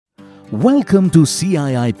Welcome to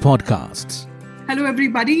CII Podcasts. Hello,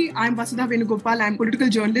 everybody. I'm Vasudha Venugopal. I'm political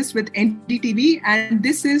journalist with NDTV, and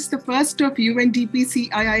this is the first of UNDP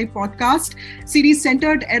CII podcast series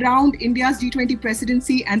centered around India's G20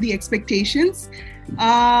 presidency and the expectations.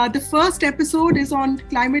 The first episode is on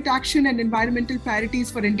climate action and environmental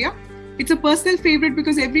priorities for India. It's a personal favorite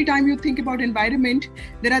because every time you think about environment,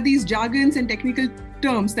 there are these jargons and technical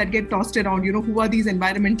terms that get tossed around. Who are these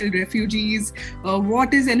environmental refugees?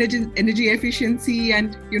 What is energy efficiency?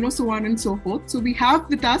 And, so on and so forth. So we have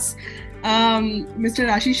with us Mr.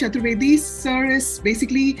 Ashish Chaturvedi. Sir is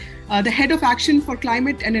basically the head of action for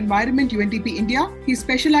climate and environment, UNDP India. He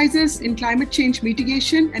specializes in climate change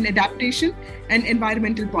mitigation and adaptation and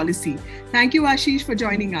environmental policy. Thank you, Ashish, for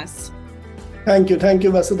joining us. Thank you,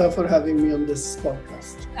 Vasudha, for having me on this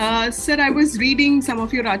podcast. Sir, I was reading some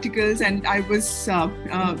of your articles and I was,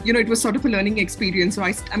 it was sort of a learning experience. So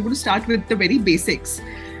I'm going to start with the very basics.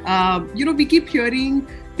 We keep hearing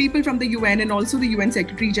people from the UN and also the UN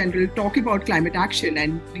Secretary General talk about climate action.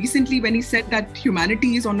 And recently, when he said that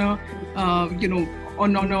humanity is on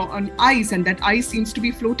ice and that ice seems to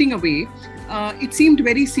be floating away, it seemed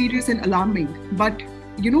very serious and alarming. But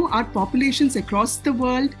our populations across the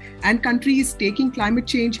world and countries taking climate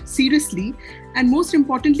change seriously? And most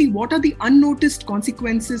importantly, what are the unnoticed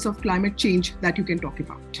consequences of climate change that you can talk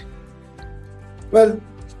about? Well,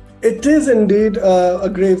 it is indeed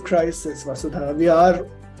a grave crisis, Vasudha. We are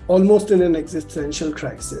almost in an existential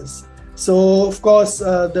crisis. So, of course,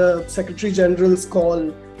 the Secretary General's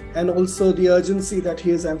call and also the urgency that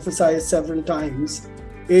he has emphasized several times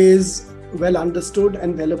is well understood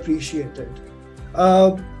and well appreciated.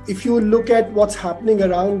 If you look at what's happening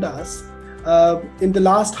around us, in the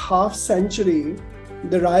last half century,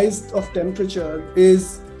 the rise of temperature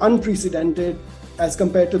is unprecedented as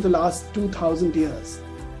compared to the last 2,000 years.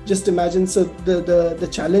 Just imagine, so the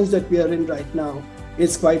challenge that we are in right now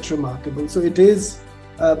is quite remarkable. So it is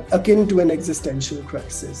akin to an existential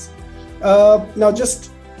crisis. Now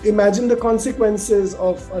just imagine the consequences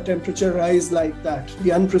of a temperature rise like that, the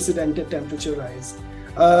unprecedented temperature rise.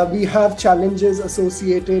 We have challenges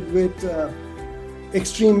associated with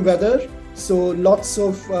extreme weather. So lots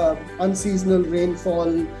of unseasonal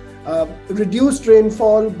rainfall, reduced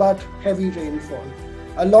rainfall, but heavy rainfall.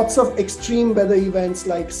 Lots of extreme weather events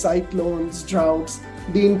like cyclones, droughts.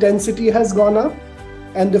 The intensity has gone up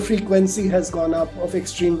and the frequency has gone up of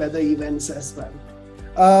extreme weather events as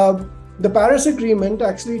well. The Paris Agreement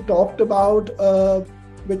actually talked about,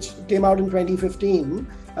 which came out in 2015,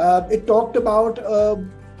 it talked about a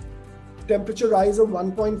temperature rise of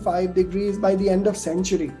 1.5 degrees by the end of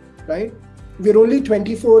century, right? We're only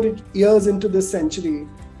 24 years into this century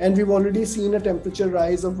and we've already seen a temperature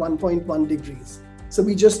rise of 1.1 degrees. So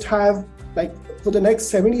we just have, for the next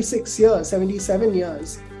 77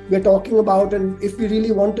 years, we're talking about, and if we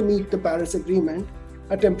really want to meet the Paris Agreement,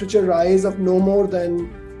 a temperature rise of no more than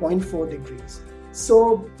 0.4 degrees.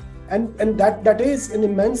 So, and that is an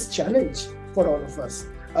immense challenge for all of us.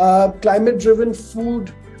 Climate-driven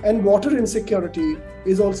food and water insecurity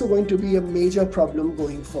is also going to be a major problem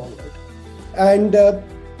going forward. And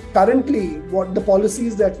currently, what the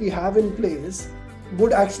policies that we have in place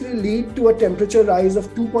would actually lead to a temperature rise of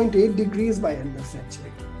 2.8 degrees by end of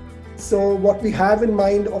century. So what we have in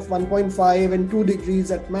mind of 1.5 and 2 degrees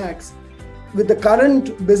at max, with the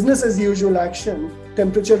current business as usual action,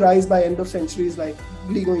 temperature rise by end of century is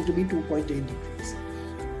likely going to be 2.8 degrees.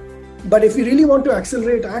 But if we really want to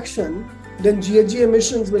accelerate action, then GHG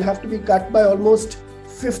emissions will have to be cut by almost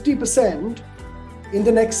 50% in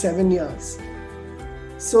the next 7 years.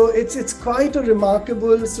 So it's quite a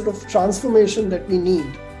remarkable sort of transformation that we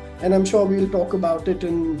need. And I'm sure we'll talk about it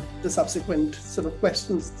in the subsequent sort of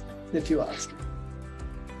questions that you ask.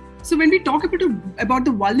 So when we talk about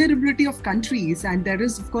the vulnerability of countries, and there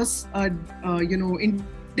is, of course,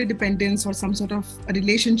 interdependence or some sort of a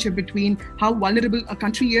relationship between how vulnerable a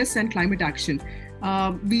country is and climate action.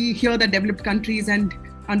 We hear that developed countries and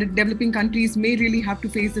underdeveloping countries may really have to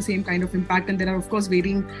face the same kind of impact, and there are, of course,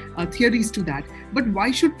 varying theories to that. But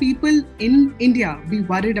why should people in India be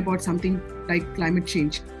worried about something like climate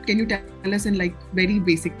change? Can you tell us in very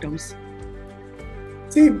basic terms?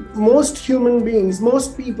 See, most human beings,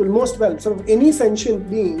 most people, sort of any sentient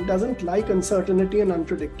being doesn't like uncertainty and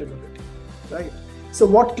unpredictability, right? So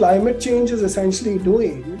what climate change is essentially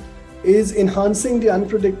doing is enhancing the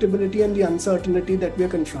unpredictability and the uncertainty that we are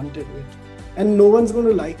confronted with. And no one's going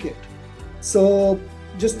to like it. So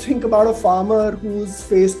just think about a farmer who's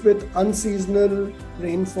faced with unseasonal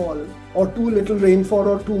rainfall or too little rainfall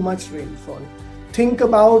or too much rainfall. Think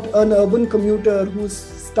about an urban commuter who's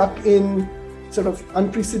stuck in sort of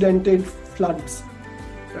unprecedented floods.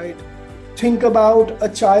 right? Think about a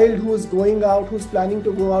child who's planning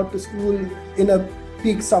to go out to school in a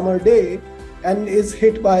peak summer day and is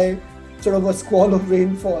hit by sort of a squall of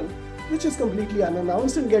rainfall, which is completely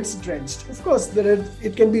unannounced and gets drenched. Of course,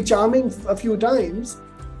 it can be charming a few times,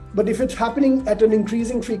 but if it's happening at an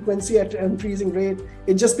increasing frequency, at an increasing rate,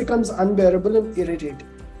 it just becomes unbearable and irritating.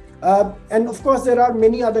 And of course, there are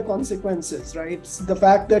many other consequences, right? The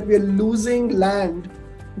fact that we're losing land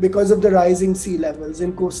because of the rising sea levels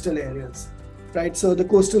in coastal areas, right? So the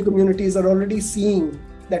coastal communities are already seeing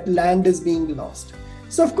that land is being lost.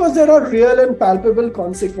 So of course, there are real and palpable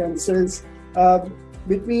consequences. In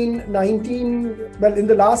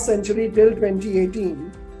the last century till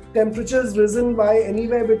 2018, temperatures risen by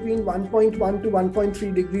anywhere between 1.1 to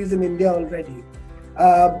 1.3 degrees in India already.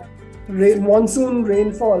 Monsoon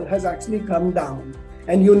rainfall has actually come down.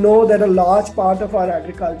 And you know that a large part of our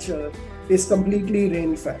agriculture is completely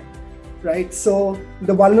rain-fed, right? So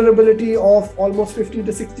the vulnerability of almost 50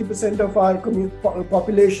 to 60% of our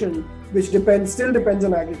population, which still depends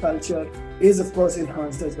on agriculture, is of course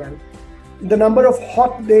enhanced as well. The number of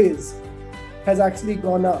hot days has actually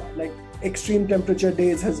gone up, like extreme temperature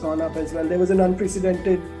days has gone up as well. There was an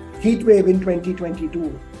unprecedented heat wave in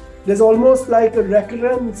 2022. There's almost like a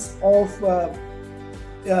recurrence of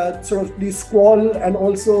sort of these squall and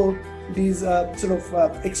also these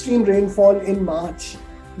extreme rainfall in March,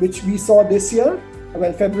 which we saw this year,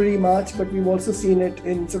 February, March, but we've also seen it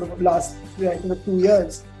in sort of last 2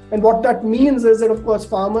 years. And what that means is that, of course,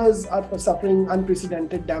 farmers are suffering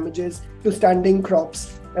unprecedented damages to standing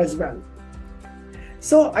crops as well.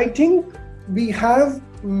 So I think we have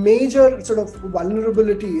major sort of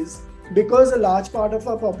vulnerabilities because a large part of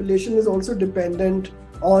our population is also dependent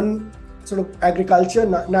on sort of agriculture,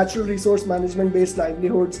 natural resource management based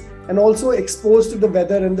livelihoods, and also exposed to the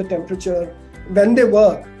weather and the temperature when they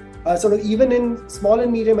work. Sort of even in small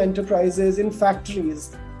and medium enterprises, in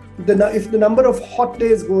factories, if the number of hot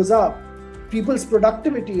days goes up, people's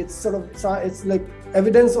productivity, it's like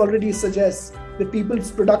evidence already suggests that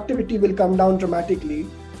people's productivity will come down dramatically,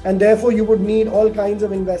 and therefore you would need all kinds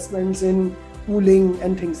of investments in cooling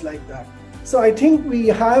and things like that. So I think we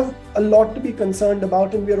have a lot to be concerned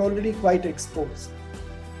about, and we are already quite exposed.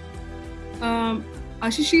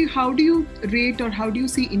 Ashish, how do you rate or how do you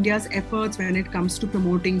see India's efforts when it comes to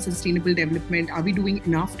promoting sustainable development? Are we doing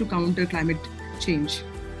enough to counter climate change?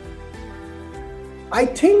 I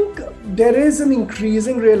think there is an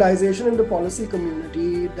increasing realization in the policy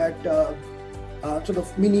community that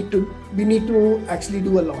we need to actually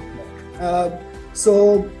do a lot more.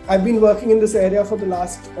 So I've been working in this area for the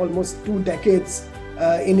last almost 2 decades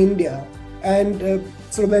in India, and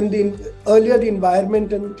when the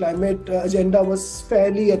environment and climate agenda was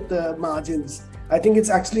fairly at the margins, I think it's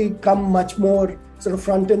actually come much more sort of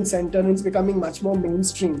front and center, and it's becoming much more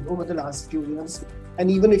mainstream over the last few years. And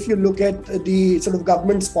even if you look at the sort of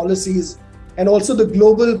government's policies and also the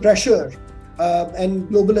global pressure and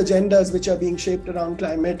global agendas which are being shaped around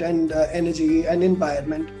climate and energy and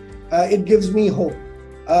environment, it gives me hope.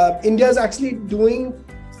 India is actually doing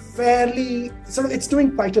it's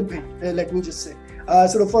doing quite a bit, let me just say.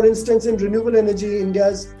 For instance, in renewable energy, India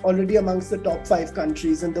is already amongst the top 5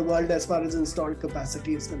 countries in the world as far as installed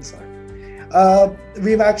capacity is concerned.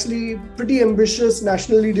 We've actually pretty ambitious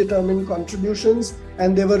nationally determined contributions,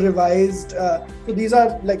 and they were revised. So these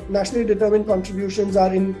are like nationally determined contributions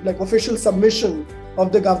are in like official submission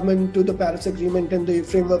of the government to the Paris Agreement and the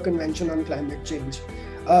Framework Convention on Climate Change.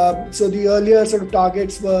 So the earlier sort of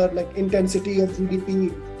targets were like intensity of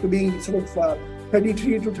GDP to be sort of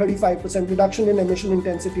 33 to 35% reduction in emission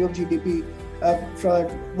intensity of GDP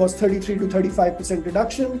was 33 to 35%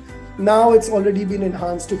 reduction. Now it's already been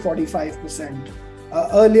enhanced to 45%.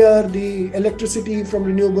 Earlier, the electricity from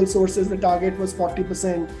renewable sources, the target was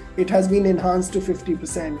 40%. It has been enhanced to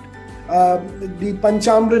 50%. The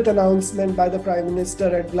Panchamrit announcement by the Prime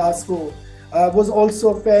Minister at Glasgow was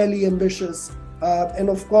also fairly ambitious. And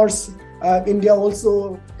of course, India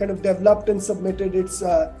also kind of developed and submitted its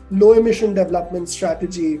low emission development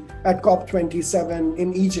strategy at COP27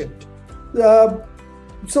 in Egypt.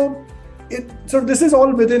 So this is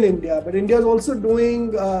all within India, but India is also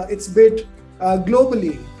doing its bit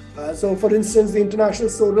globally. So for instance, the International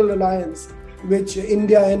Solar Alliance, which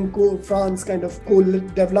India and France kind of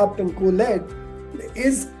co-developed and co-led,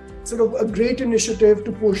 is sort of a great initiative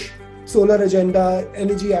to push solar agenda,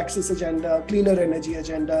 energy access agenda, cleaner energy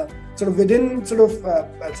agenda, sort of within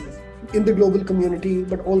in the global community,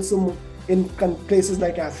 but also in places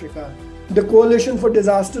like Africa. The Coalition for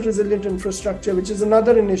Disaster Resilient Infrastructure, which is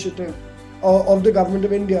another initiative of the Government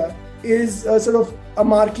of India, is sort of a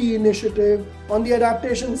marquee initiative on the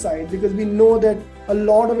adaptation side, because we know that a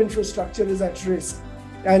lot of infrastructure is at risk.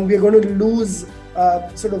 And we're going to lose,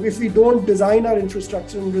 if we don't design our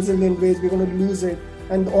infrastructure in resilient ways, we're going to lose it.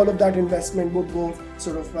 And all of that investment would go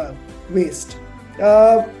waste.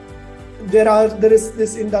 There is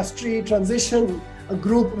this industry transition, a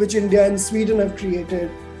group which India and Sweden have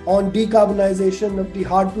created on decarbonization of the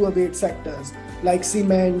hard-to-abate sectors like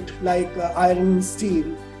cement, like iron and steel,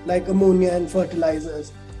 like ammonia and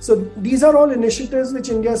fertilizers. So these are all initiatives which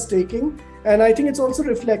India is taking. And I think it's also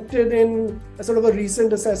reflected in a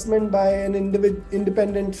recent assessment by an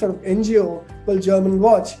independent NGO called German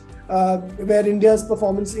Watch, where India's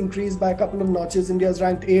performance increased by a couple of notches. India is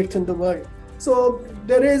ranked 8th in the world. So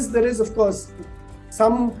there is of course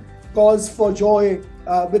some cause for joy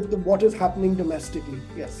with what is happening domestically.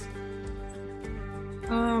 Yes.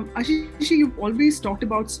 Ashish, you've always talked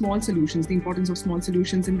about small solutions, the importance of small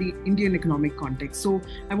solutions in the Indian economic context. So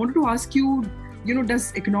I wanted to ask you,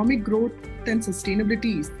 does economic growth and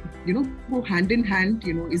sustainability, go hand in hand?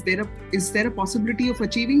 Is there a possibility of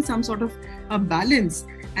achieving some sort of a balance?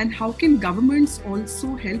 And how can governments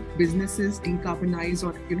also help businesses decarbonize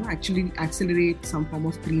or, actually accelerate some form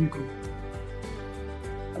of green growth?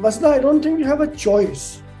 Vasudha, I don't think we have a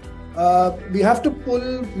choice. We have to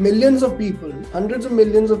pull millions of people, hundreds of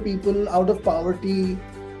millions of people out of poverty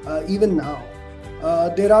even now.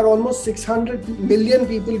 There are almost 600 million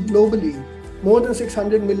people globally, more than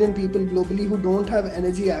 600 million people globally who don't have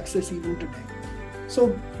energy access even today.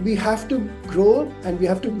 So we have to grow, and we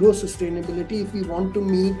have to grow sustainability if we want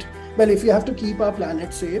to if we have to keep our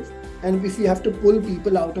planet safe, and if we have to pull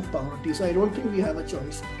people out of poverty. So I don't think we have a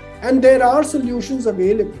choice. And there are solutions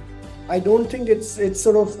available. I don't think it's a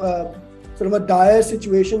dire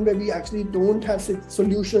situation where we actually don't have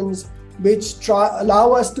solutions which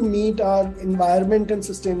allow us to meet our environment and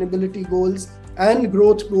sustainability goals and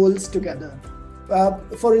growth goals together.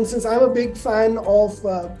 For instance, I'm a big fan of,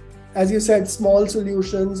 as you said, small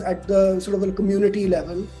solutions at the a community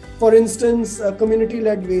level. For instance,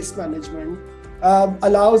 community-led waste management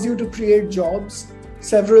allows you to create jobs,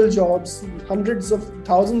 several jobs, hundreds of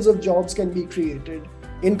thousands of jobs can be created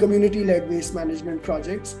in community-led waste management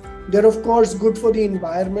projects. They're of course good for the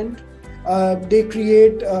environment. They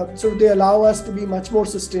they allow us to be much more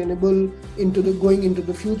sustainable going into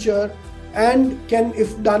the future, and can,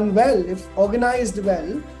 if done well, if organized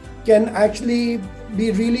well, can actually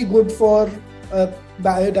be really good for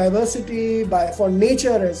biodiversity, for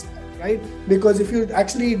nature as well, right? Because if you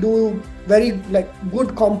actually do very good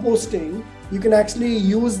composting, you can actually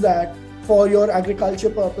use that for your agriculture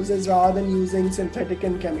purposes rather than using synthetic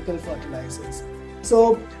and chemical fertilizers.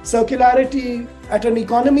 So circularity at an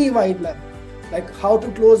economy-wide level, like how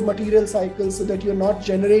to close material cycles so that you're not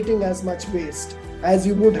generating as much waste as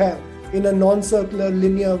you would have in a non-circular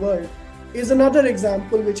linear world, is another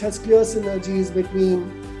example which has clear synergies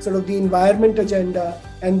between the environment agenda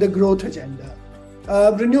and the growth agenda.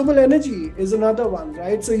 Renewable energy is another one,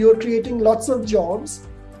 right? So you're creating lots of jobs,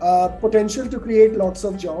 potential to create lots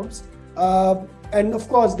of jobs. And of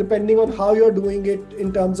course, depending on how you're doing it,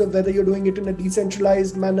 in terms of whether you're doing it in a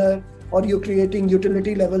decentralized manner or you're creating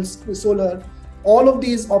utility levels solar, all of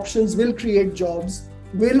these options will create jobs,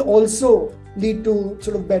 will also lead to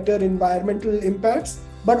better environmental impacts,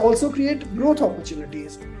 but also create growth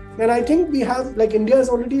opportunities. And I think we have, India is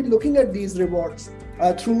already looking at these rewards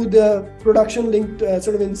through the production-linked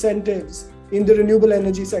incentives in the renewable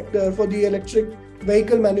energy sector, for the electric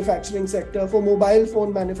vehicle manufacturing sector, for mobile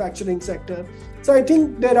phone manufacturing sector. So I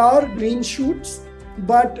think there are green shoots,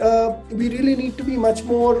 but we really need to be much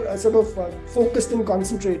more focused and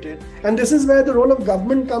concentrated. And this is where the role of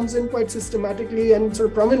government comes in quite systematically and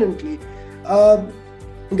prominently.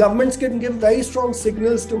 Governments can give very strong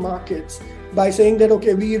signals to markets by saying that,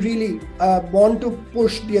 okay, we really want to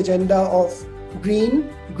push the agenda of green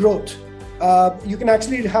growth. You can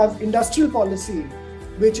actually have industrial policy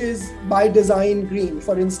which is by design green.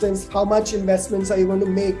 For instance, how much investments are you going to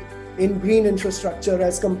make in green infrastructure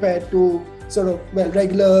as compared to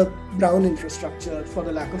regular brown infrastructure, for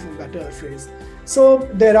the lack of a better phrase. So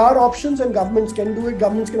there are options, and governments can do it.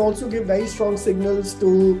 Governments can also give very strong signals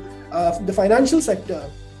to the financial sector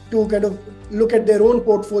to look at their own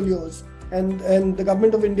portfolios. And the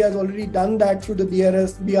government of India has already done that through the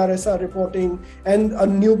BRSR reporting and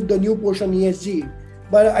the new push on ESG.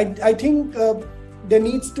 But I think there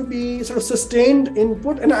needs to be sustained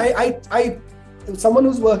input. And I someone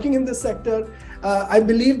who's working in this sector, I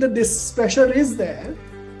believe that this pressure is there.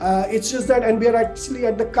 It's just that, and we are actually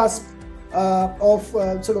at the cusp of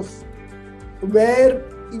where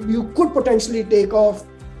you could potentially take off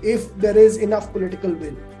if there is enough political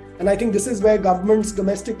will. And I think this is where governments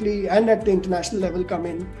domestically and at the international level come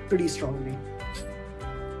in pretty strongly.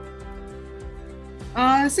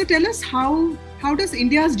 So tell us how does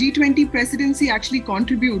India's G20 presidency actually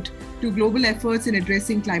contribute to global efforts in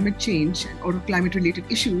addressing climate change or climate-related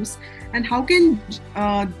issues, and how can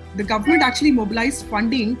the government actually mobilize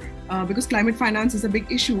funding because climate finance is a big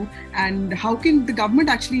issue, and how can the government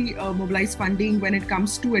actually mobilize funding when it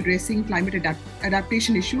comes to addressing climate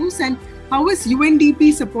adaptation issues, and how is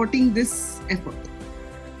UNDP supporting this effort?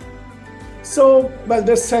 So, well,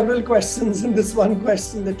 there's several questions in this one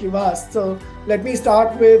question that you've asked. So let me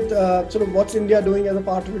start with sort of what's India doing as a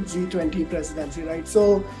part of its G20 presidency, right?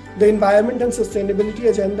 So the environment and sustainability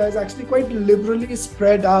agenda is actually quite liberally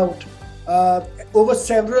spread out over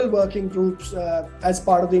several working groups as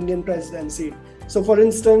part of the Indian presidency. So for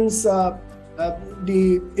instance,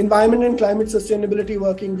 the Environment and Climate Sustainability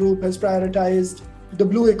Working Group has prioritized the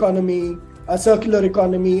blue economy, a circular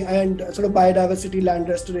economy, and sort of biodiversity, land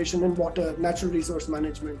restoration, and water, natural resource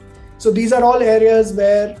management. So these are all areas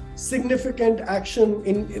where significant action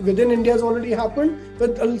within India has already happened,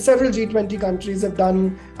 but several G20 countries have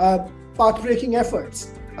done path-breaking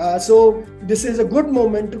efforts. So this is a good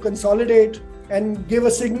moment to consolidate and give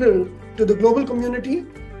a signal to the global community,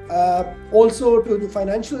 also to the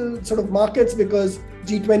financial sort of markets, because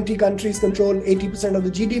G20 countries control 80% of the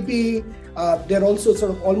GDP. They're also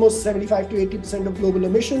sort of almost 75 to 80% of global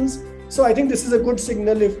emissions. So I think this is a good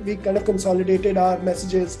signal if we kind of consolidated our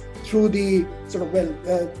messages through the sort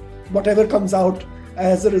of, whatever comes out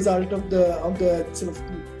as a result of the sort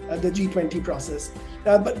of the G20 process.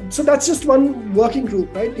 So that's just one working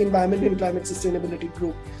group, right? The Environment and Climate Sustainability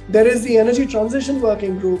Group. There is the Energy Transition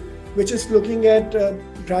Working Group, which is looking at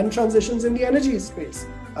grand transitions in the energy space.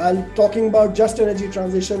 Talking about just energy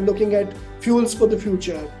transition, looking at fuels for the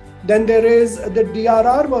future. Then there is the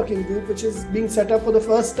DRR working group, which is being set up for the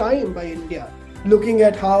first time by India, looking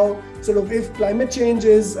at how sort of if climate change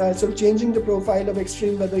is sort of changing the profile of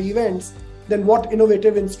extreme weather events, then what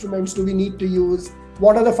innovative instruments do we need to use?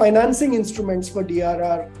 What are the financing instruments for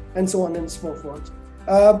DRR, and so on and so forth.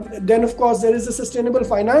 Then, of course, there is the Sustainable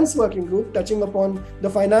Finance Working Group, touching upon the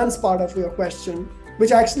finance part of your question,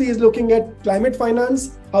 which actually is looking at climate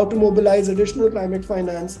finance, how to mobilize additional climate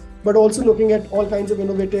finance, but also looking at all kinds of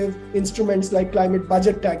innovative instruments like climate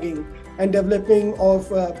budget tagging and developing of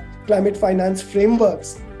climate finance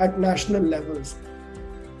frameworks at national levels.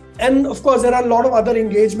 And of course, there are a lot of other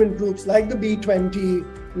engagement groups like the B20,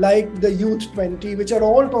 like the Youth 20, which are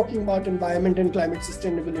all talking about environment and climate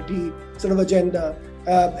sustainability sort of agenda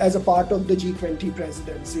as a part of the G20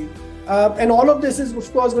 presidency. And all of this is,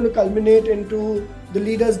 of course, going to culminate into the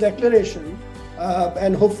leaders' declaration.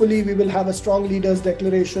 And hopefully we will have a strong leaders'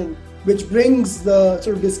 declaration, which brings the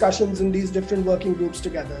sort of discussions in these different working groups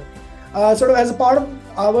together. Sort of as a part of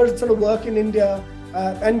our sort of work in India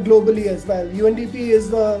and globally as well, UNDP is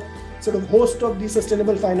the sort of host of the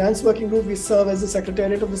Sustainable Finance Working Group. We serve as the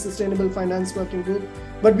secretariat of the Sustainable Finance Working Group,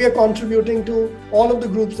 but we are contributing to all of the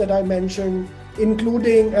groups that I mentioned,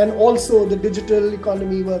 including and also the Digital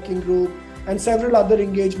Economy Working Group and several other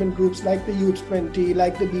engagement groups like the Youth 20,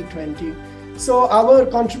 like the B20. So our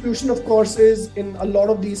contribution, of course, is in a lot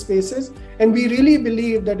of these spaces. And we really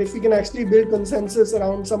believe that if we can actually build consensus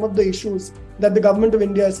around some of the issues that the government of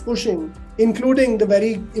India is pushing, including the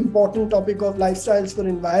very important topic of lifestyles for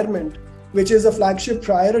environment, which is a flagship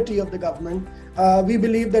priority of the government, we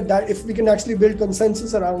believe that if we can actually build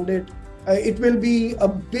consensus around it, it will be a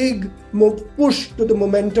big push to the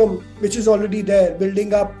momentum which is already there,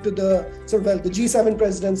 building up to the sort of the G7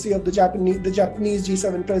 presidency of the Japanese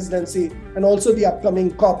G7 presidency, and also the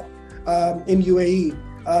upcoming COP in UAE.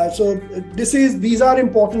 So these are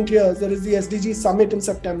important years. There is the SDG summit in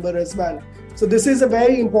September as well. So this is a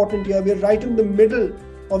very important year. We're right in the middle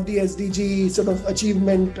of the SDG sort of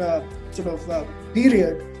achievement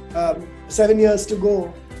period. 7 years to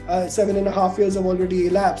go. 7.5 years have already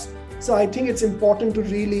elapsed. So I think it's important to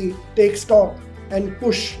really take stock and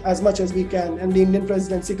push as much as we can. And the Indian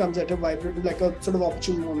presidency comes at a vibrant, like a sort of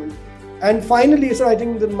opportune moment. And finally, so I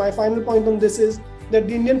think that my final point on this is that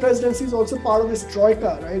the Indian presidency is also part of this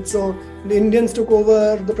troika, right? So the Indians took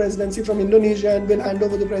over the presidency from Indonesia and will hand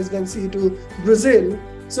over the presidency to Brazil.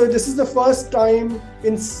 So this is the first time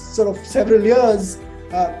in sort of several years,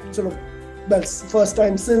 first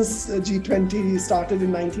time since G20 started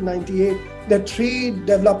in 1998, that 3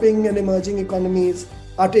 developing and emerging economies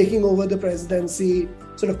are taking over the presidency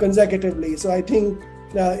sort of consecutively. So I think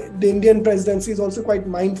the Indian presidency is also quite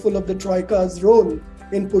mindful of the Troika's role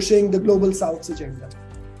in pushing the Global South's agenda.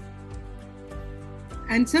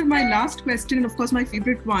 And sir, my last question, and of course my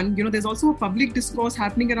favorite one, there's also a public discourse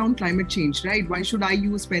happening around climate change, right? Why should I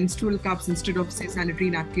use menstrual cups instead of, say, sanitary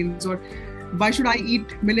napkins? Or why should I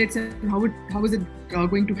eat millets and how is it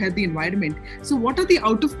going to help the environment? So what are the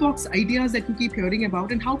out-of-box ideas that you keep hearing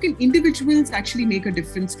about, and how can individuals actually make a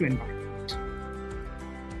difference to environment?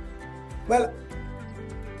 Well,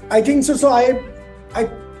 I think so.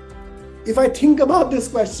 If I think about this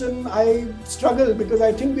question, I struggle because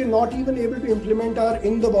I think we're not even able to implement our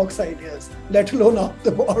in-the-box ideas, let alone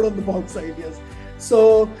out-of-the-box ideas.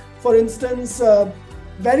 So, for instance,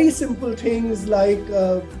 very simple things like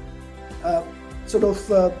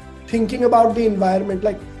thinking about the environment.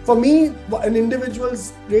 Like for me, an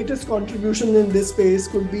individual's greatest contribution in this space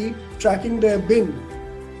could be tracking their bin.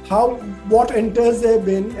 What enters their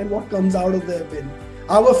bin and what comes out of their bin.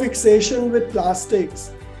 Our fixation with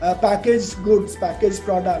plastics, packaged goods, packaged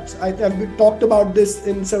products. I've talked about this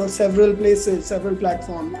in sort of several places, several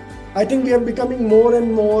platforms. I think we are becoming more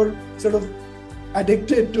and more sort of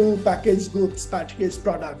addicted to packaged goods, packaged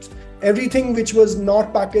products. Everything which was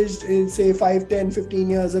not packaged in say 5, 10, 15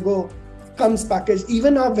 years ago comes packaged.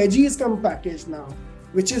 Even our veggies come packaged now,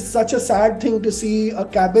 which is such a sad thing to see a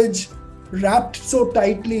cabbage wrapped so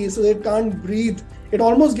tightly so it can't breathe. It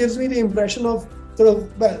almost gives me the impression of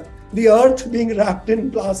the earth being wrapped in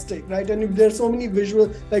plastic, right? And there's so many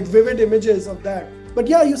vivid images of that. But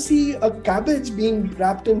yeah, you see a cabbage being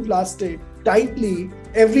wrapped in plastic tightly.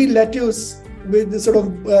 Every lettuce with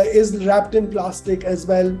is wrapped in plastic as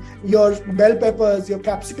well. Your bell peppers, your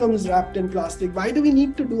capsicums wrapped in plastic. Why do we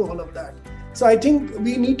need to do all of that? So I think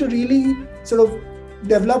we need to really sort of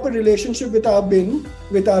develop a relationship with our bin,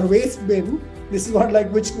 with our waste bin. This is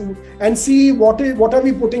and see what are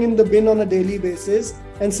we putting in the bin on a daily basis,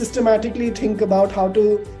 and systematically think about how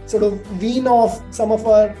to sort of wean off some of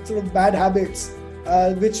our sort of bad habits,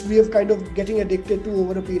 which we have kind of getting addicted to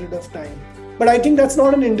over a period of time. But I think that's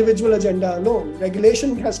not an individual agenda alone.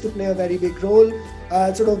 Regulation has to play a very big role.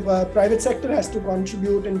 Private sector has to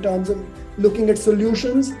contribute in terms of looking at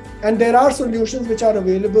solutions. And there are solutions which are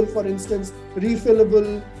available, for instance,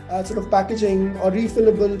 refillable packaging or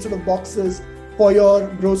refillable sort of boxes for your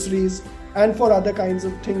groceries and for other kinds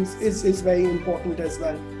of things is very important as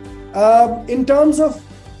well. In terms of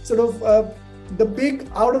the big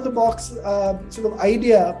out-of-the-box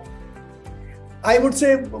idea, I would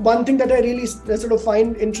say one thing that I really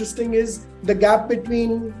find interesting is the gap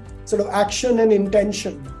between action and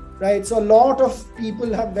intention, right? So a lot of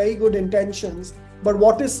people have very good intentions, but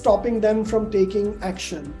what is stopping them from taking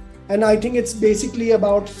action? And I think it's basically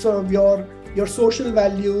about your social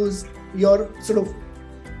values, your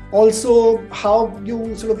also how you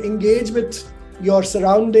engage with your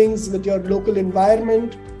surroundings, with your local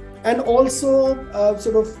environment, and also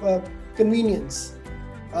convenience.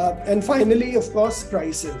 And finally, of course,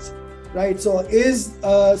 prices, right? So is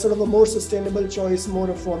a more sustainable choice more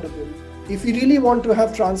affordable? If we really want to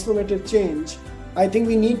have transformative change, I think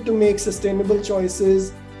we need to make sustainable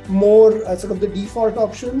choices more the default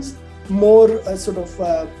options, more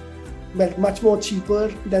much more cheaper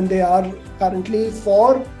than they are currently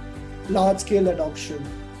for large-scale adoption.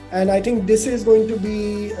 And I think this is going to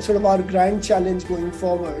be our grand challenge going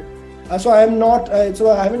forward. So I am not, I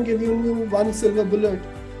haven't given you one silver bullet,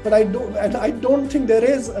 but I don't think there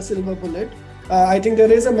is a silver bullet. I think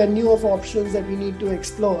there is a menu of options that we need to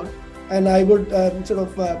explore. And I would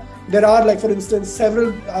there are, for instance,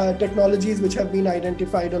 several technologies which have been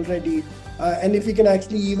identified already. And if we can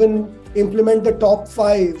actually even implement the top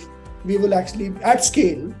 5, we will actually, at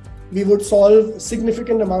scale, we would solve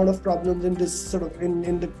significant amount of problems in this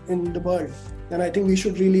in the world. And I think we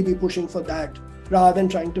should really be pushing for that rather than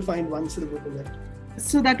trying to find one silver bullet.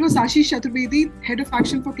 So that was Ashish Chaturvedi, Head of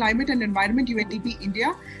Action for Climate and Environment, UNDP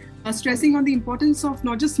India, stressing on the importance of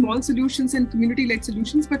not just small solutions and community-led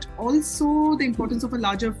solutions, but also the importance of a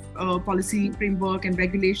larger policy framework and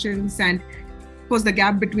regulations, and of course the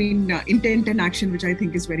gap between intent and action, which I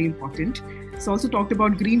think is very important. So also talked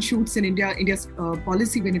about green shoots in India's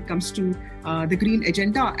policy when it comes to the green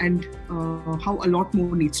agenda, and how a lot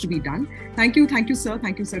more needs to be done. Thank you, sir.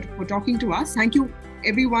 Thank you, sir, for talking to us. Thank you,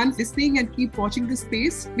 everyone listening, and keep watching this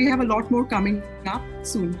space. We have a lot more coming up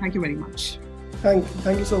soon. Thank you very much. Thank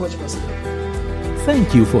you so much, Vasudha.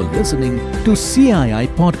 Thank you for listening to CII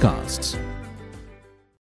Podcasts.